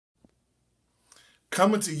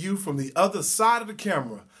Coming to you from the other side of the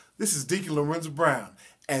camera, this is Deacon Lorenzo Brown,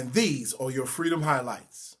 and these are your Freedom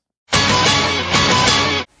Highlights.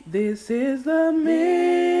 This is the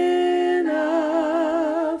Men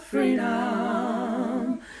of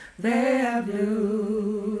Freedom. They have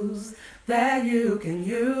news that you can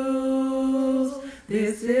use.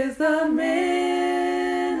 This is the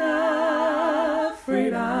Men of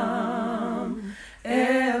Freedom.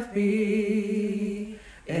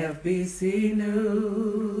 FBC News.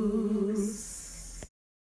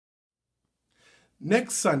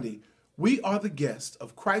 Next Sunday, we are the guests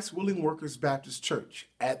of Christ Willing Workers Baptist Church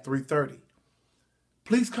at 3:30.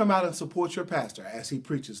 Please come out and support your pastor as he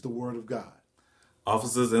preaches the Word of God.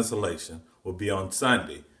 Officers installation will be on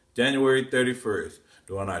Sunday, January 31st,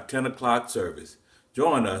 during our 10 o'clock service.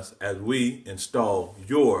 Join us as we install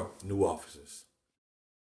your new officers.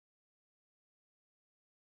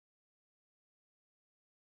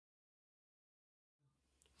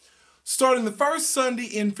 Starting the first Sunday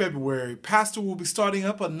in February, Pastor will be starting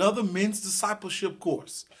up another men's discipleship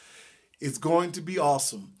course. It's going to be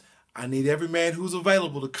awesome. I need every man who's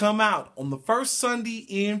available to come out on the first Sunday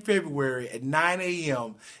in February at 9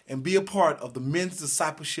 a.m. and be a part of the men's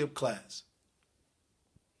discipleship class.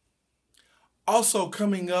 Also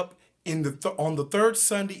coming up on the third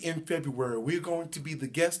Sunday in February, we're going to be the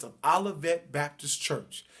guest of Olivet Baptist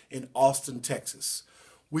Church in Austin, Texas.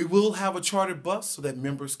 We will have a chartered bus so that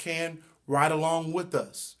members can ride along with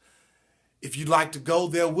us. If you'd like to go,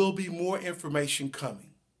 there will be more information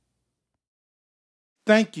coming.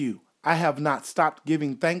 Thank you. I have not stopped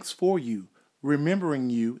giving thanks for you, remembering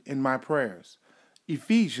you in my prayers.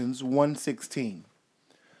 Ephesians 1:16.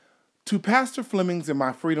 To Pastor Flemings and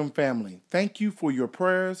my Freedom family, thank you for your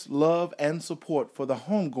prayers, love, and support for the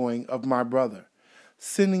homegoing of my brother.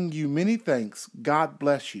 Sending you many thanks. God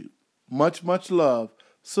bless you. Much, much love.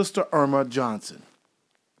 Sister Irma Johnson.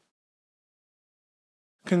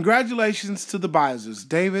 Congratulations to the Bisers,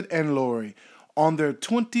 David and Lori, on their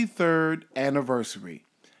 23rd anniversary.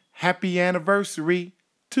 Happy anniversary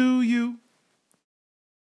to you.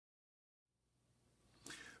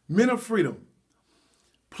 Men of Freedom,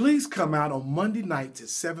 please come out on Monday nights at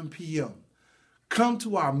 7 p.m. Come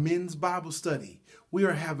to our men's Bible study. We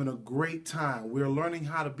are having a great time. We are learning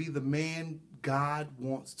how to be the man God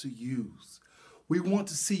wants to use. We want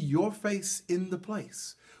to see your face in the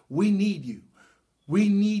place. We need you. We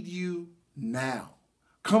need you now.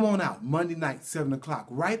 Come on out Monday night, 7 o'clock.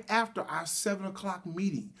 Right after our 7 o'clock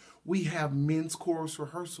meeting, we have men's chorus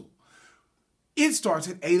rehearsal. It starts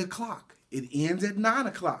at 8 o'clock. It ends at 9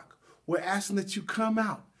 o'clock. We're asking that you come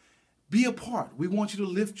out. Be a part. We want you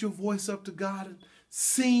to lift your voice up to God and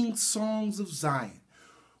sing songs of Zion.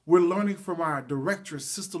 We're learning from our directress,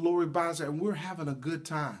 Sister Lori Biser, and we're having a good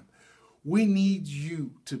time. We need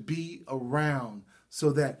you to be around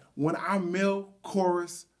so that when our male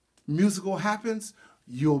chorus musical happens,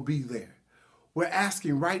 you'll be there. We're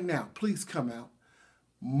asking right now, please come out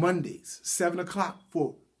Mondays, 7 o'clock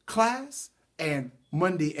for class and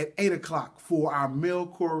Monday at 8 o'clock for our male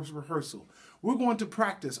chorus rehearsal. We're going to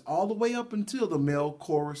practice all the way up until the male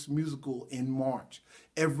chorus musical in March,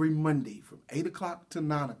 every Monday from 8 o'clock to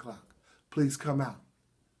 9 o'clock. Please come out.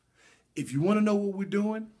 If you want to know what we're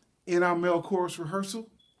doing in our male chorus rehearsal,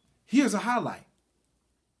 here's a highlight.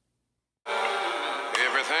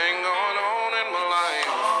 Everything going on in my life,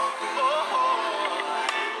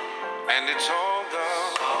 and it's all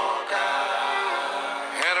God.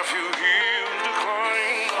 Had a few hills to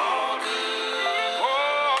climb.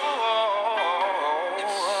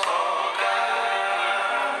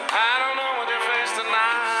 I don't know what you face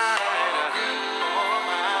tonight,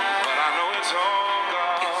 but I know it's all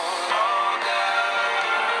God.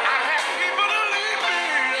 I had people to leave me,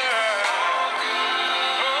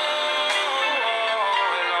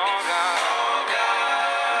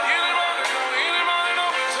 Anybody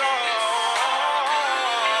know it's all?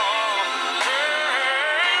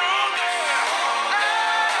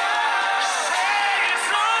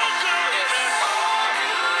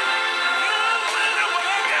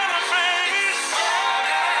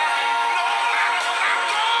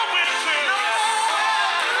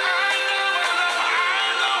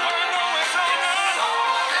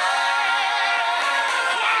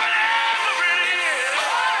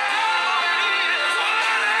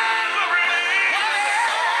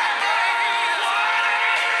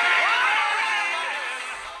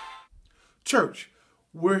 Church,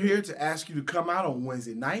 we're here to ask you to come out on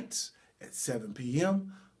Wednesday nights at 7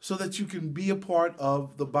 p.m. so that you can be a part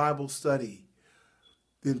of the Bible study.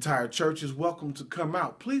 The entire church is welcome to come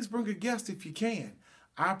out. Please bring a guest if you can.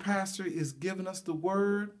 Our pastor is giving us the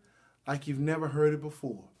word like you've never heard it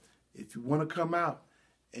before. If you want to come out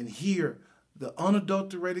and hear the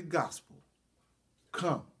unadulterated gospel,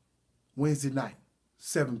 come Wednesday night,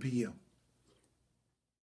 7 p.m.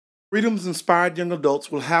 Freedom's Inspired Young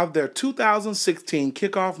Adults will have their 2016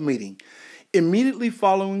 kickoff meeting immediately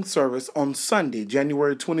following service on Sunday,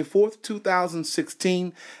 January 24th,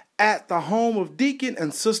 2016, at the home of Deacon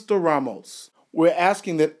and Sister Ramos. We're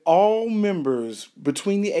asking that all members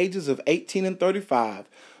between the ages of 18 and 35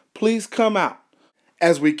 please come out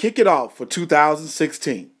as we kick it off for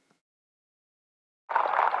 2016.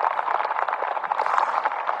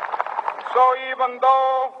 So even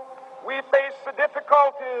though we face the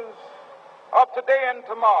difficulties of today and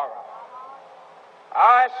tomorrow,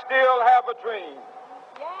 I still have a dream.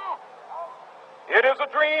 It is a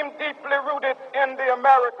dream deeply rooted in the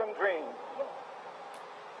American dream.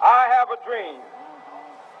 I have a dream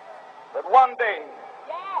that one day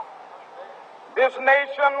this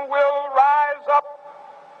nation will rise up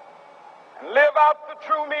and live out the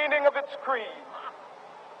true meaning of its creed.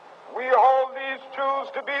 We hold these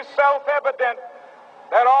truths to be self-evident,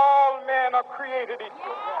 that all men are created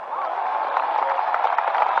equal.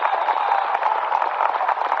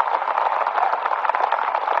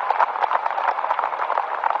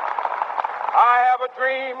 I have a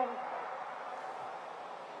dream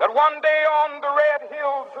that one day on the red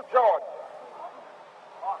hills of Georgia,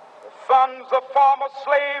 the sons of former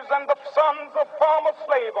slaves and the sons of former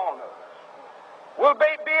slave owners will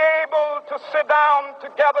be able to sit down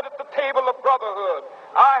together at the table of brotherhood.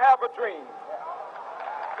 I have a dream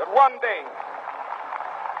that one day,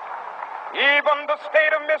 even the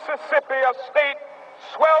state of Mississippi, a state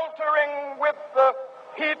sweltering with the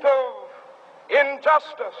heat of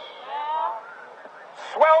injustice,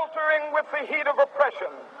 sweltering with the heat of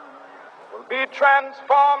oppression, will be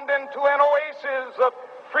transformed into an oasis of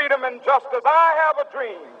freedom and justice. I have a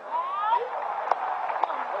dream.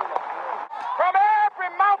 From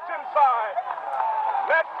every mountainside,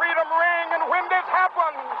 let freedom ring, and when this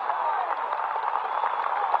happens,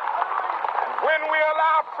 and when we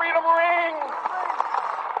allow freedom ring,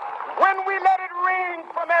 when we let it ring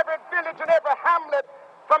from every village and every hamlet,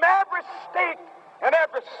 from every state and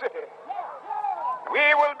every city,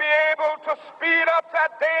 we will be able to speed up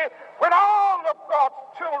that day when all of God's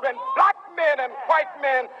children, black men and white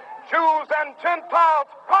men, Jews and Gentiles,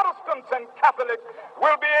 Protestants and Catholics,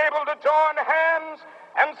 will be able to join hands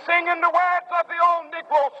and sing in the words of the old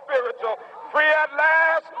Negro spiritual, free at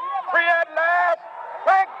last, free at last.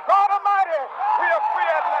 Thank God Almighty, we are free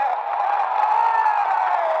at last.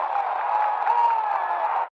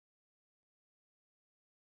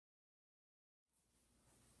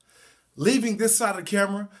 Leaving this side of the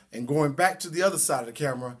camera and going back to the other side of the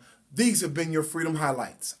camera, these have been your Freedom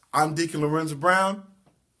Highlights. I'm Deacon Lorenzo Brown.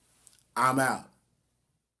 I'm out.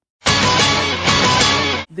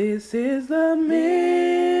 This is the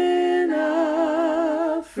men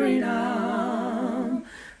of freedom.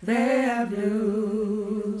 They have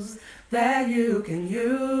news that you can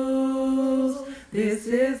use. This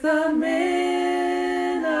is the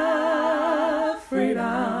men of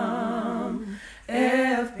freedom.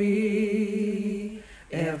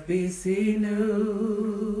 FBC News.